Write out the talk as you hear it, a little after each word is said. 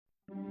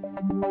This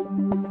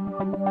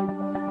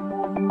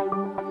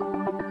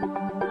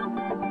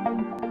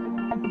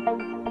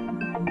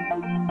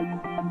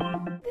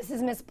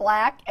is Miss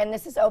Black, and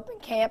this is Open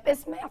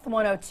Campus Math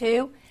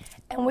 102,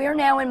 and we are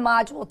now in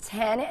Module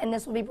 10, and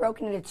this will be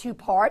broken into two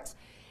parts.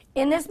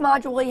 In this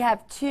module, we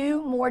have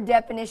two more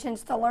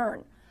definitions to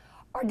learn.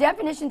 Our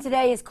definition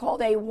today is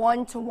called a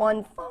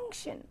one-to-one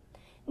function.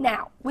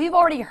 Now, we've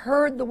already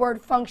heard the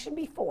word function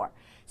before,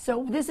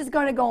 so this is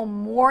going to go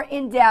more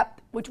in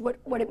depth,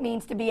 what it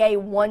means to be a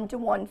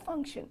one-to-one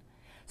function.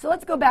 So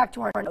let's go back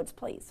to our notes,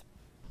 please.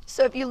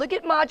 So if you look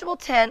at Module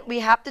 10, we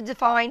have to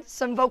define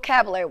some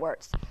vocabulary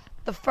words.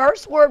 The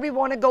first word we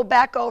want to go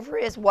back over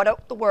is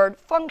what the word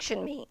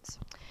function means.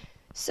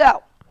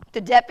 So,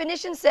 the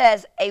definition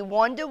says a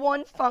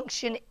one-to-one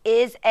function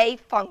is a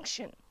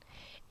function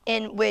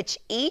in which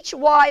each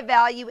y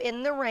value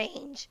in the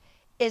range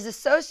is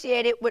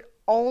associated with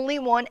only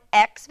one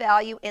x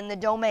value in the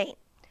domain.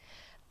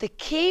 The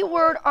key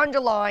word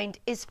underlined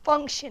is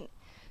function.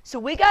 So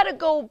we got to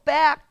go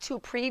back to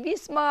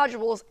previous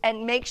modules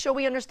and make sure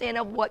we understand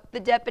what the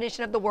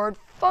definition of the word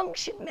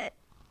function meant.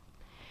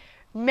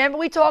 Remember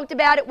we talked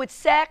about it with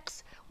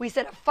sex? We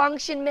said a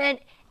function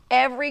meant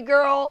every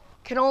girl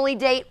can only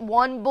date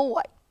one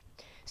boy.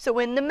 So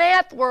in the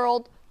math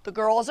world, the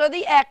girls are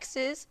the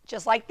X's,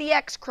 just like the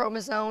X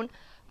chromosome.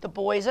 The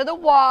boys are the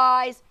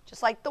Y's,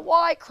 just like the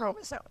Y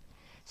chromosome.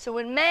 So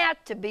in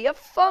math, to be a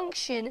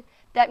function,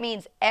 that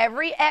means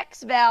every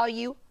X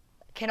value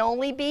can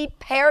only be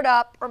paired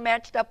up or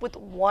matched up with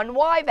one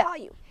Y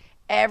value.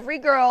 Every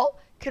girl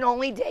can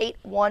only date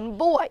one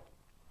boy.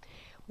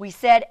 We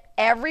said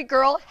every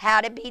girl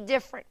had to be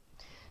different.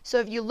 So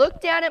if you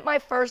look down at my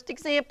first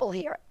example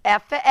here,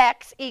 f of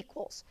x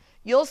equals,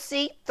 you'll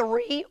see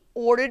three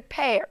ordered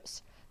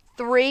pairs,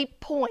 3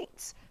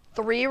 points,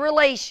 3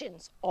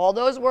 relations. All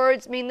those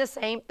words mean the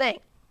same thing.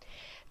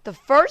 The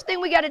first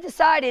thing we got to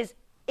decide is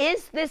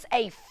this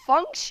a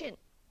function?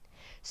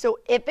 So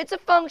if it's a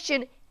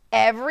function,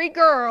 every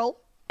girl,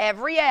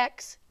 every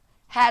x,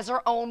 has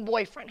her own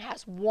boyfriend,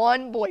 has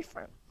one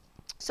boyfriend.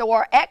 So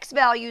our x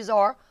values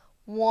are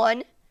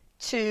 1,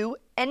 2,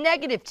 and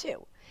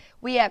 -2.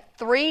 We have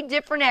 3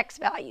 different x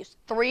values,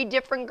 3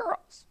 different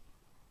girls.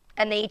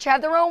 And they each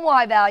have their own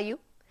y value.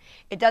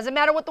 It doesn't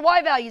matter what the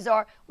y values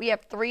are. We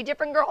have 3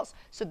 different girls.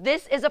 So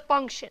this is a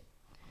function.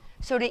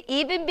 So to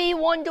even be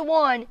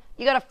one-to-one,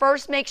 you got to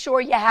first make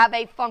sure you have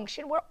a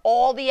function where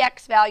all the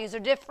x values are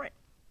different.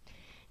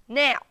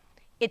 Now,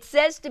 it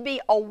says to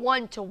be a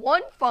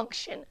one-to-one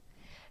function.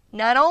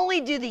 Not only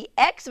do the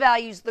x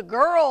values, the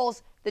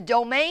girls, the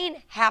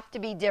domain have to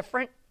be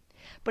different,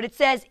 but it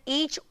says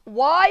each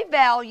y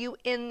value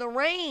in the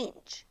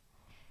range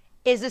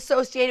is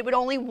associated with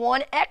only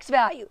one x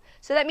value.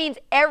 So that means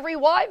every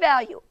y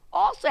value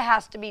also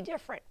has to be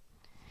different.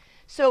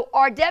 So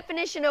our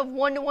definition of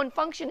one-to-one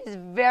function is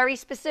very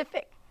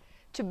specific.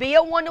 To be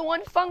a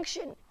one-to-one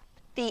function,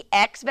 the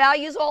x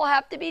values all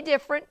have to be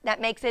different. That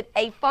makes it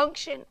a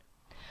function.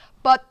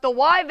 But the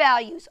y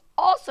values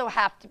also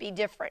have to be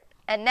different,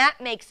 and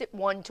that makes it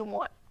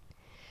one-to-one.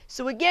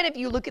 So again, if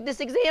you look at this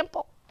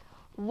example,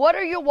 what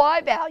are your y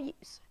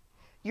values?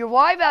 Your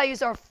y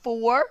values are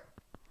 4,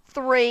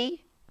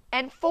 3,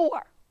 and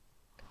 4.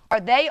 Are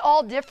they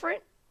all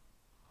different?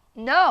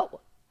 No.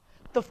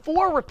 The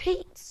 4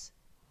 repeats.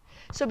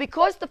 So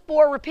because the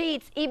 4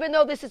 repeats, even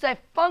though this is a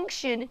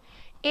function,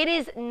 it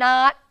is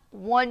not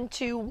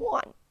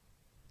one-to-one.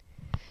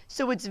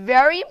 So it's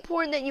very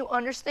important that you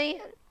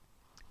understand.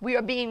 We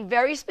are being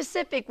very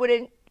specific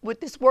with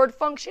this word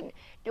function.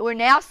 We're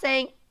now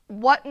saying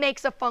what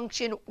makes a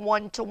function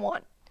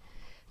one-to-one.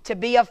 To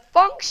be a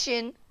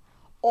function,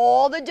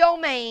 all the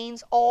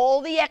domains,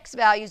 all the x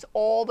values,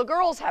 all the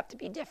girls have to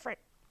be different.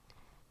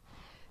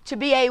 To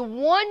be a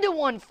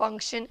one-to-one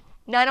function,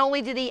 not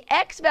only do the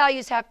x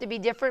values have to be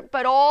different,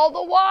 but all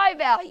the y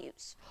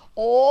values,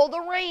 all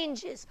the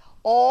ranges,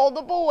 all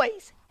the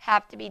boys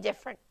have to be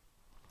different.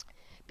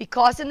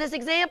 Because in this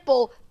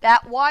example,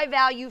 that y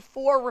value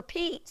 4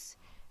 repeats,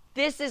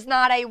 this is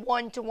not a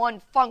one-to-one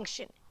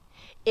function.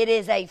 It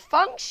is a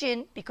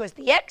function because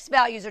the x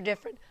values are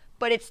different,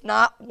 but it's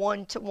not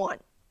one-to-one.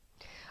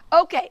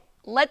 Okay,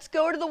 let's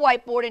go to the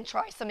whiteboard and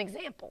try some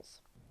examples.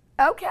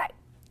 Okay,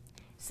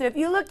 so if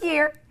you look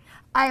here,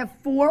 I have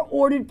 4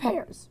 ordered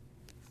pairs,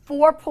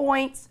 4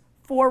 points,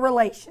 4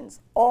 relations.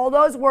 All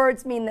those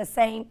words mean the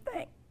same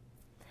thing.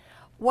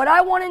 What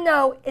I want to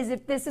know is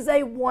if this is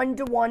a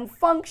one-to-one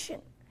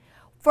function.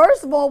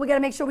 First of all, we got to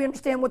make sure we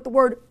understand what the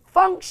word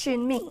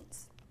function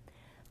means.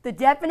 The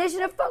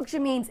definition of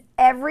function means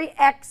every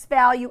x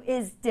value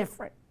is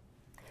different.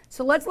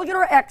 So let's look at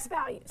our x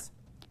values.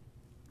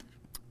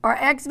 Our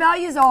x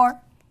values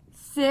are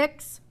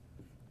 6,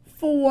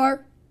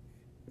 4,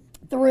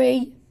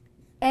 3,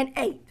 and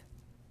 8.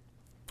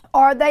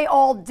 Are they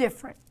all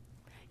different?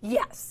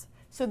 Yes.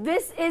 So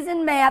this is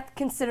in math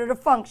considered a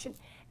function.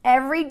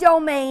 Every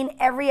domain,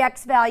 every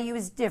x value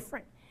is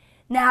different.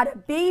 Now to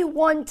be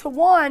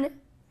one-to-one,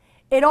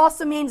 it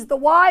also means the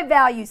y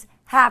values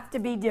have to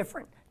be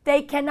different.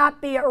 They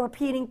cannot be a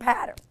repeating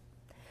pattern.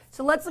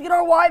 So let's look at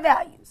our y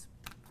values.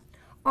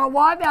 Our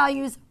y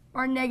values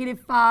are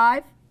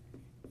 -5,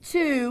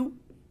 2,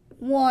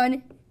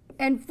 1,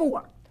 and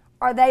 4.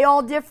 Are they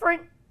all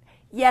different?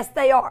 Yes,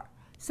 they are.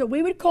 So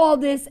we would call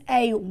this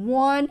a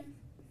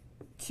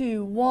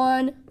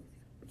 1-to-1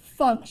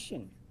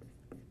 function.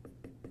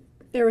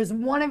 There is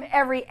one of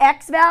every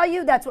x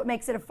value. That's what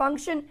makes it a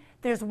function.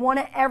 There's one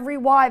of every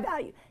y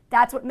value.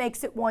 That's what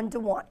makes it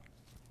 1-to-1.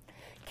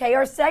 Okay,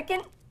 our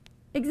second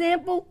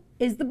example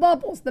is the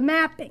bubbles, the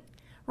mapping.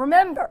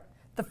 Remember,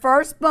 the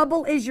first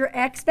bubble is your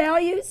x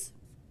values.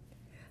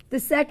 The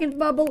second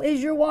bubble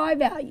is your y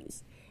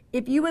values.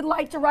 If you would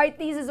like to write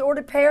these as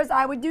ordered pairs,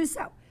 I would do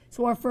so.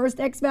 So our first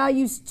x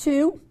value is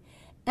 2,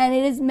 and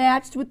it is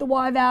matched with the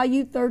y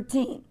value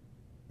 13.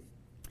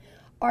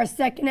 Our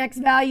second x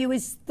value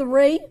is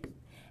 3,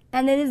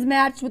 and it is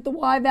matched with the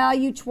y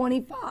value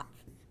 25.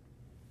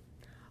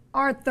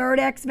 Our third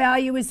x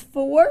value is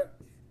 4,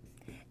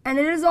 and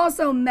it is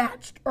also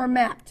matched or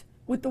mapped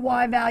with the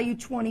y value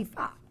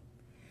 25.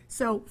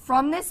 So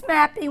from this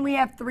mapping, we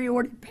have 3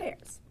 ordered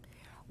pairs.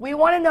 We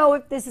want to know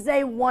if this is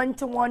a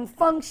 1-to-1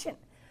 function.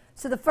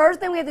 So the first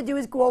thing we have to do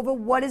is go over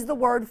what is the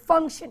word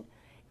function.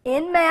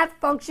 In math,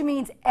 function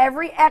means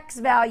every x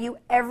value,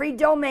 every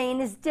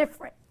domain is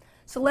different.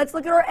 So let's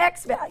look at our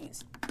x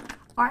values.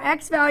 Our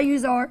x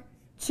values are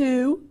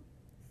 2,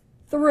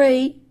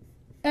 3,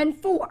 and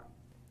 4.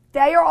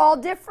 They are all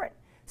different.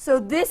 So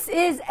this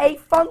is a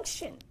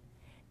function.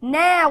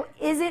 Now,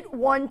 is it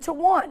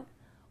 1-to-1?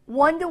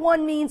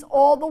 1-to-1 means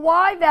all the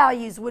y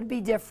values would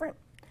be different.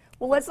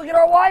 Well, let's look at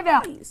our y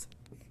values.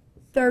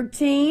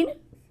 13,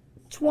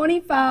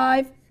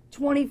 25,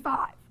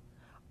 25.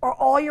 Are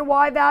all your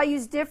y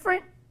values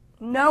different?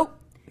 Nope.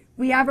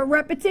 We have a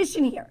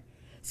repetition here.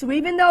 So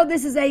even though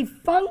this is a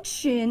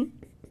function,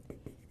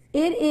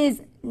 it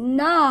is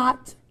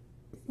not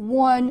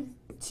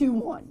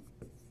 1-to-1.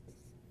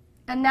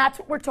 And that's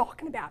what we're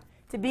talking about.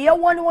 To be a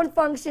 1-to-1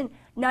 function,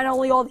 not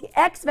only all the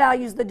x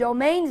values, the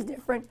domain's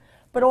different,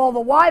 but all the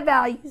y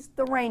values,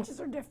 the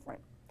ranges are different.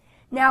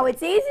 Now,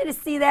 it's easy to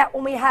see that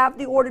when we have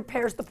the ordered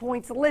pairs, the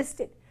points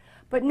listed.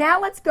 But now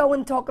let's go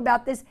and talk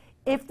about this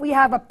if we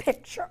have a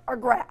picture or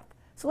graph.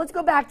 So let's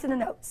go back to the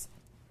notes.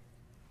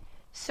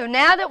 So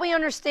now that we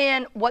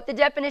understand what the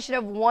definition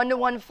of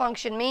 1-to-1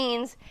 function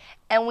means,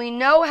 and we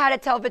know how to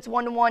tell if it's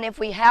 1-to-1, if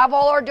we have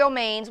all our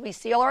domains, we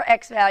see all our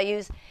x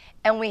values,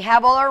 and we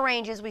have all our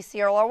ranges, we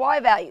see all our y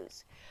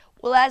values.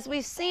 Well, as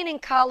we've seen in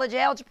college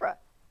algebra,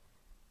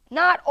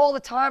 not all the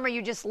time are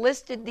you just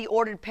listed the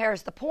ordered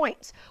pairs, the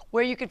points,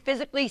 where you could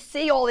physically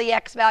see all the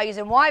x values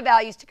and y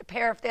values to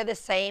compare if they're the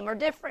same or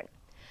different.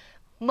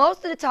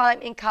 Most of the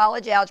time in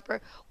college algebra,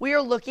 we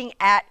are looking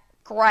at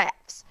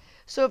graphs.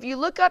 So if you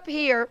look up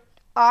here,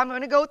 I'm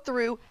going to go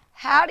through,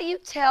 how do you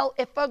tell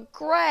if a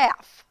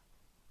graph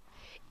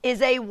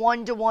is a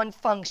 1-to-1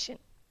 function?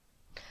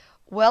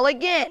 Well,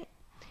 again,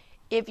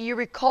 if you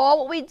recall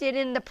what we did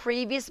in the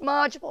previous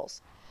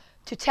modules,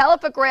 to tell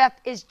if a graph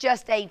is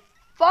just a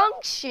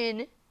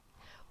function,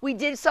 we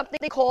did something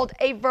called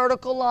a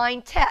vertical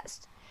line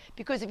test.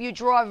 Because if you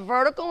draw a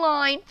vertical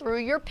line through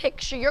your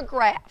picture, your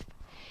graph,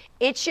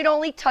 it should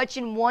only touch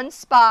in one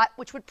spot,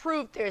 which would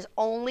prove there's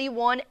only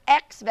one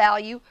x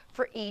value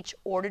for each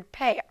ordered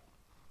pair.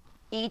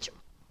 Each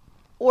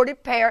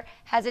ordered pair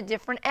has a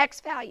different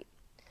x value.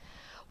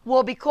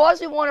 Well,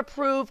 because we want to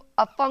prove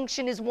a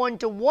function is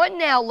 1-to-1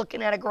 now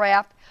looking at a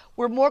graph,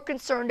 we're more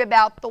concerned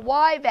about the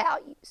y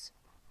values.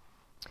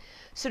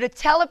 So to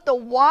tell if the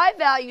y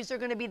values are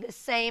going to be the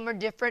same or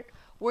different,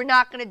 we're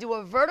not going to do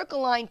a vertical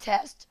line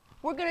test.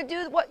 We're going to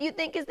do what you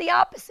think is the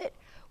opposite.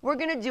 We're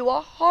going to do a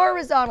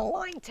horizontal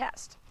line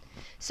test.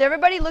 So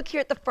everybody look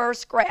here at the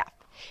first graph.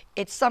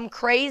 It's some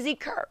crazy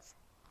curve.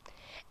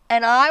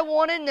 And I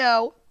want to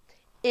know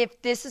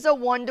if this is a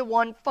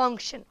 1-to-1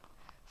 function.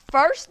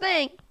 First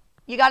thing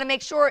you got to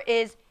make sure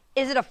is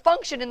it a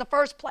function in the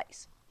first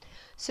place?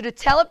 So to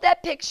tell if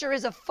that picture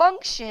is a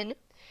function,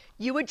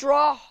 you would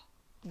draw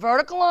a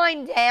vertical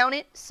line down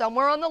it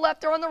somewhere on the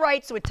left or on the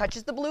right so it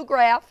touches the blue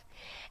graph.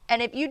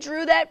 And if you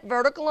drew that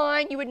vertical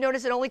line, you would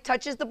notice it only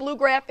touches the blue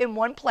graph in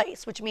one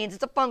place, which means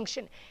it's a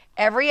function.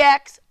 Every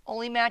x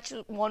only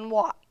matches one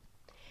y.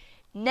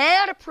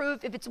 Now to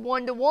prove if it's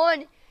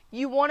 1-to-1,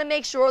 you want to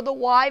make sure the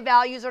y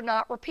values are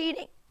not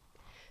repeating.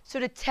 So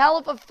to tell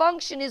if a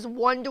function is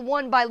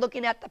 1-to-1 by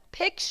looking at the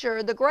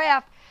picture, the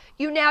graph,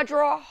 you now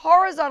draw a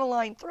horizontal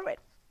line through it.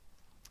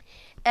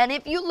 And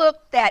if you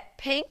look, that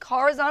pink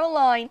horizontal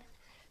line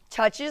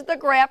touches the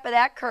graph of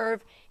that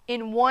curve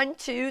in 1,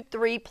 2,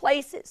 3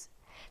 places.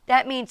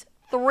 That means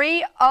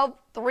 3 of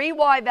 3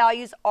 y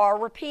values are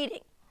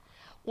repeating.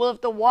 Well,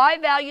 if the y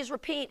values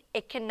repeat,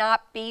 it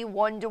cannot be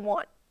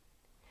 1-to-1.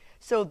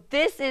 So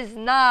this is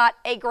not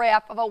a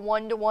graph of a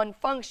 1-to-1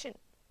 function.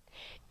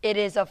 It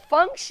is a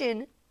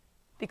function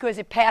because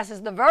it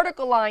passes the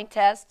vertical line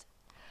test,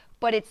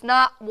 but it's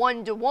not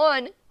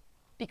 1-to-1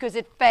 because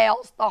it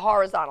fails the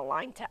horizontal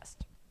line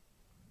test.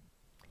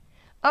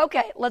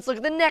 Okay, let's look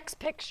at the next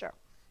picture.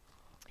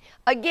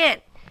 Again,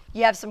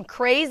 you have some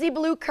crazy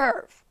blue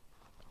curve.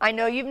 I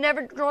know you've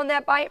never drawn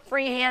that by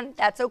freehand.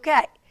 That's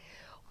okay.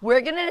 We're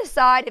going to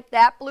decide if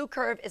that blue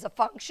curve is a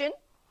function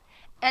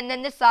and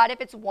then decide if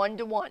it's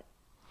one-to-one.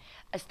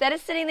 Instead of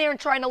sitting there and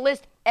trying to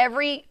list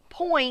every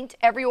point,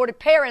 every ordered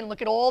pair, and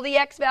look at all the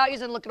x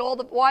values and look at all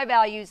the y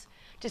values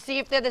to see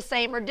if they're the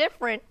same or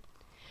different,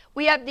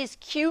 we have this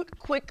cute,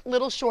 quick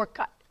little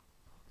shortcut.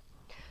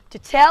 To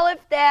tell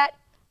if that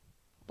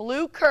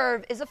blue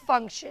curve is a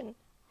function,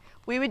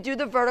 we would do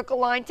the vertical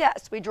line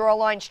test. We draw a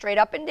line straight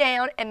up and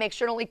down and make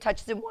sure it only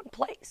touches in one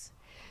place.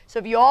 So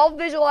if you all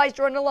visualize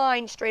drawing a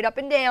line straight up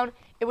and down,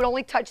 it would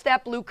only touch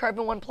that blue curve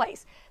in one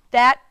place.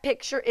 That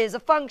picture is a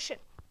function.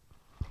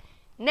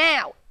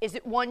 Now, is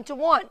it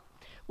one-to-one?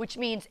 Which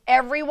means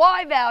every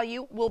y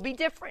value will be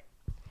different.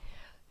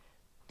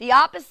 The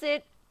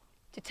opposite,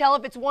 to tell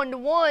if it's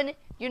one-to-one,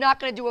 you're not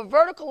going to do a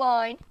vertical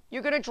line,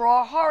 you're going to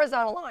draw a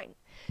horizontal line.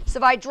 So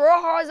if I draw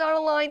a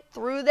horizontal line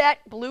through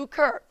that blue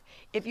curve,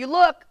 if you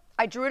look,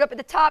 I drew it up at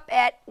the top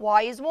at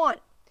y is 1.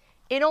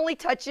 It only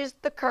touches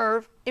the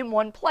curve in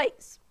one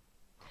place,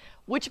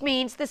 which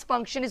means this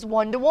function is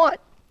one-to-one.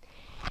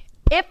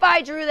 If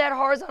I drew that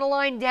horizontal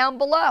line down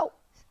below,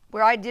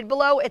 where I did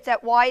below, it's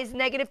at y is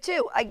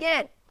 -2.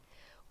 Again,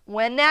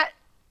 when that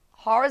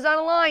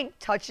horizontal line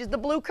touches the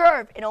blue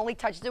curve, it only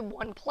touches in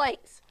one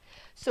place.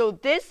 So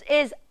this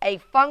is a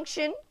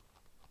function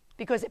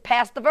because it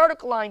passed the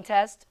vertical line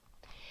test.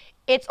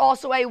 It's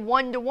also a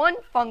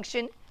one-to-one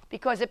function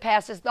because it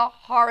passes the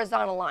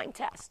horizontal line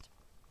test.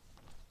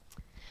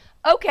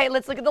 Okay,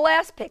 let's look at the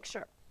last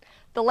picture.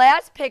 The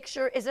last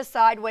picture is a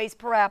sideways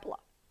parabola.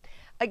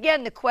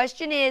 Again, the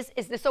question is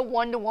this a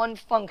one-to-one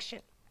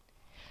function?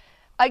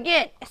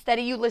 Again, instead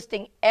of you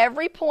listing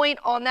every point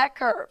on that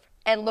curve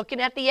and looking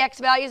at the x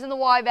values and the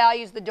y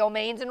values, the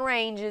domains and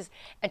ranges,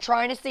 and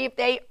trying to see if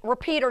they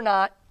repeat or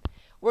not,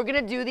 we're going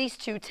to do these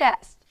two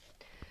tests.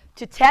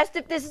 To test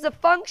if this is a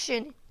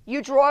function,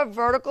 you draw a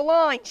vertical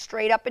line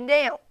straight up and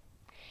down.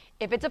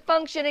 If it's a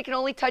function, it can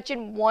only touch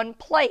in one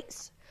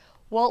place.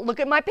 Well,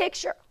 look at my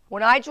picture.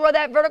 When I draw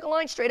that vertical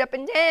line straight up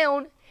and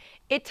down,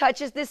 it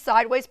touches this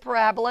sideways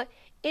parabola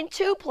in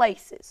two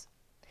places.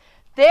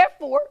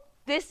 Therefore,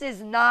 this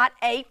is not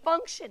a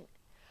function.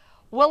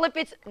 Well, if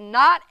it's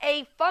not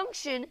a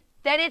function,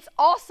 then it's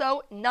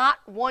also not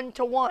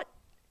one-to-one.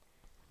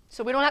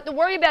 So we don't have to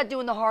worry about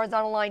doing the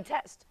horizontal line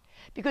test.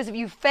 Because if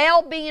you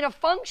fail being a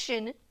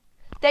function,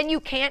 then you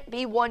can't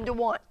be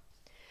one-to-one.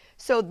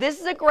 So this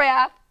is a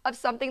graph of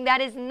something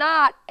that is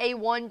not a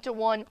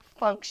one-to-one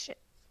function.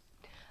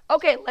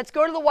 Okay, let's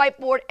go to the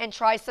whiteboard and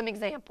try some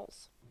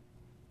examples.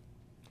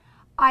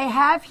 I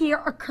have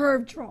here a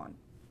curve drawn.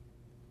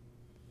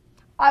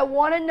 I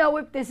want to know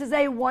if this is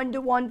a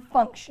one-to-one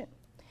function.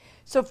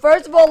 So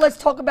first of all, let's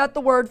talk about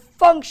the word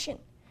function.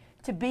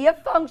 To be a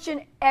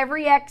function,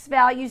 every x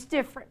value is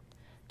different.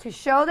 To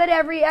show that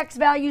every x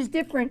value is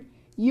different,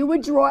 you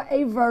would draw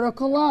a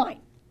vertical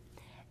line.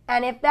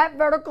 And if that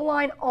vertical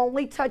line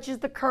only touches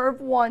the curve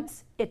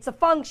once, it's a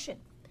function.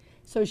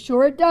 So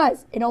sure it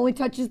does. It only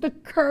touches the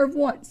curve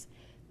once.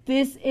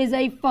 This is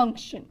a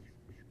function.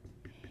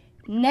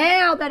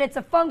 Now that it's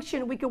a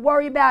function, we could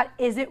worry about,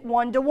 is it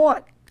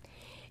one-to-one?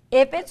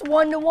 If it's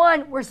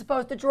one-to-one, we're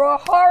supposed to draw a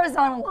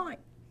horizontal line.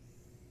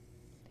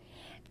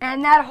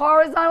 And that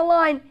horizontal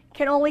line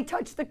can only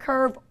touch the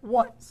curve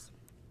once.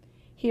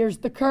 Here's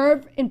the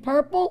curve in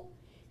purple.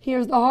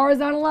 Here's the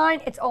horizontal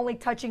line. It's only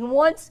touching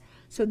once.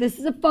 So this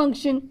is a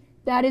function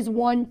that is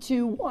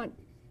one-to-one.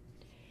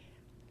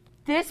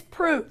 This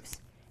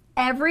proves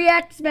every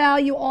x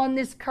value on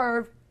this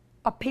curve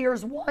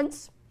appears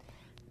once.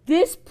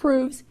 This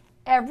proves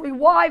every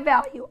y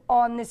value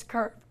on this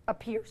curve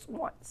appears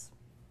once.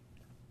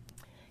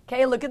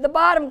 Okay, look at the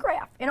bottom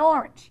graph in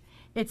orange.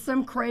 It's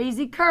some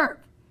crazy curve.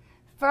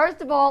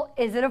 First of all,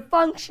 is it a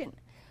function?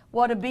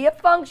 Well, to be a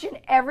function,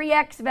 every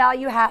x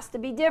value has to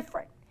be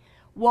different.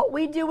 What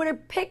we do in a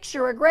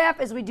picture, a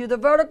graph, is we do the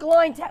vertical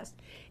line test.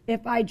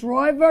 If I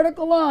draw a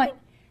vertical line,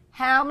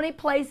 how many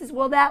places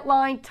will that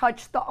line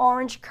touch the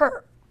orange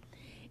curve?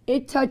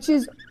 It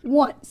touches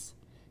once.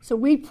 So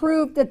we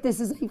proved that this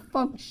is a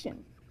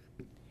function.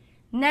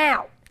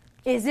 Now,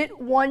 is it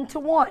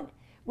one-to-one?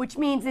 Which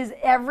means, is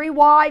every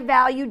y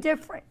value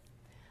different?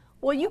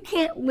 Well, you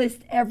can't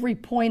list every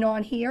point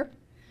on here.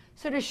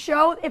 So to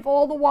show if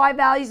all the y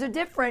values are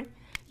different,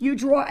 you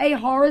draw a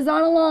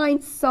horizontal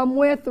line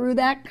somewhere through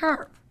that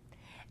curve.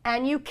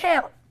 And you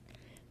count.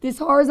 This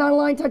horizontal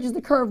line touches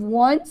the curve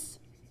once,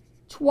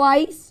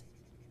 twice,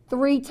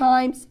 3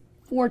 times,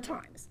 4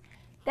 times.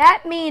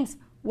 That means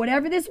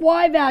whatever this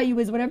y value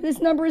is, whatever this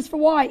number is for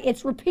y,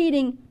 it's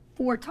repeating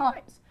 4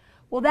 times.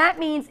 Well, that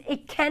means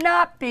it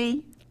cannot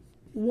be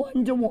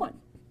one-to-one.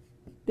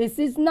 This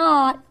is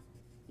not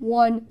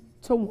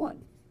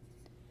one-to-one.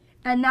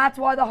 And that's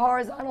why the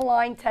horizontal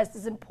line test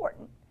is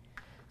important.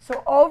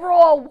 So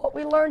overall, what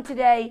we learned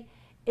today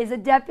is a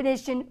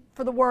definition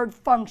for the word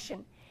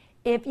function.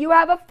 If you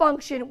have a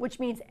function, which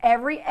means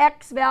every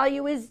x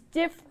value is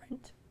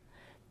different,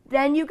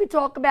 then you could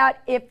talk about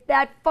if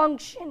that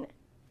function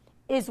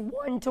is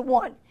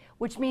one-to-one,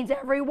 which means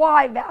every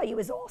y value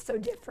is also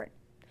different.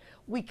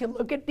 we can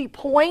look at the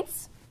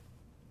points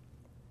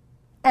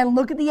and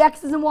look at the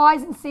x's and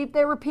y's and see if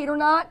they repeat or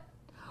not.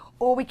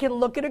 Or we can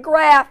look at a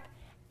graph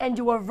and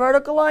do a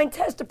vertical line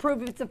test to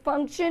prove if it's a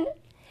function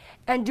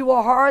and do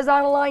a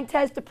horizontal line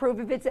test to prove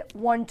if it's at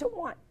 1 to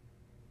 1.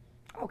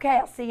 Okay,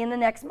 I'll see you in the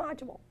next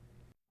module.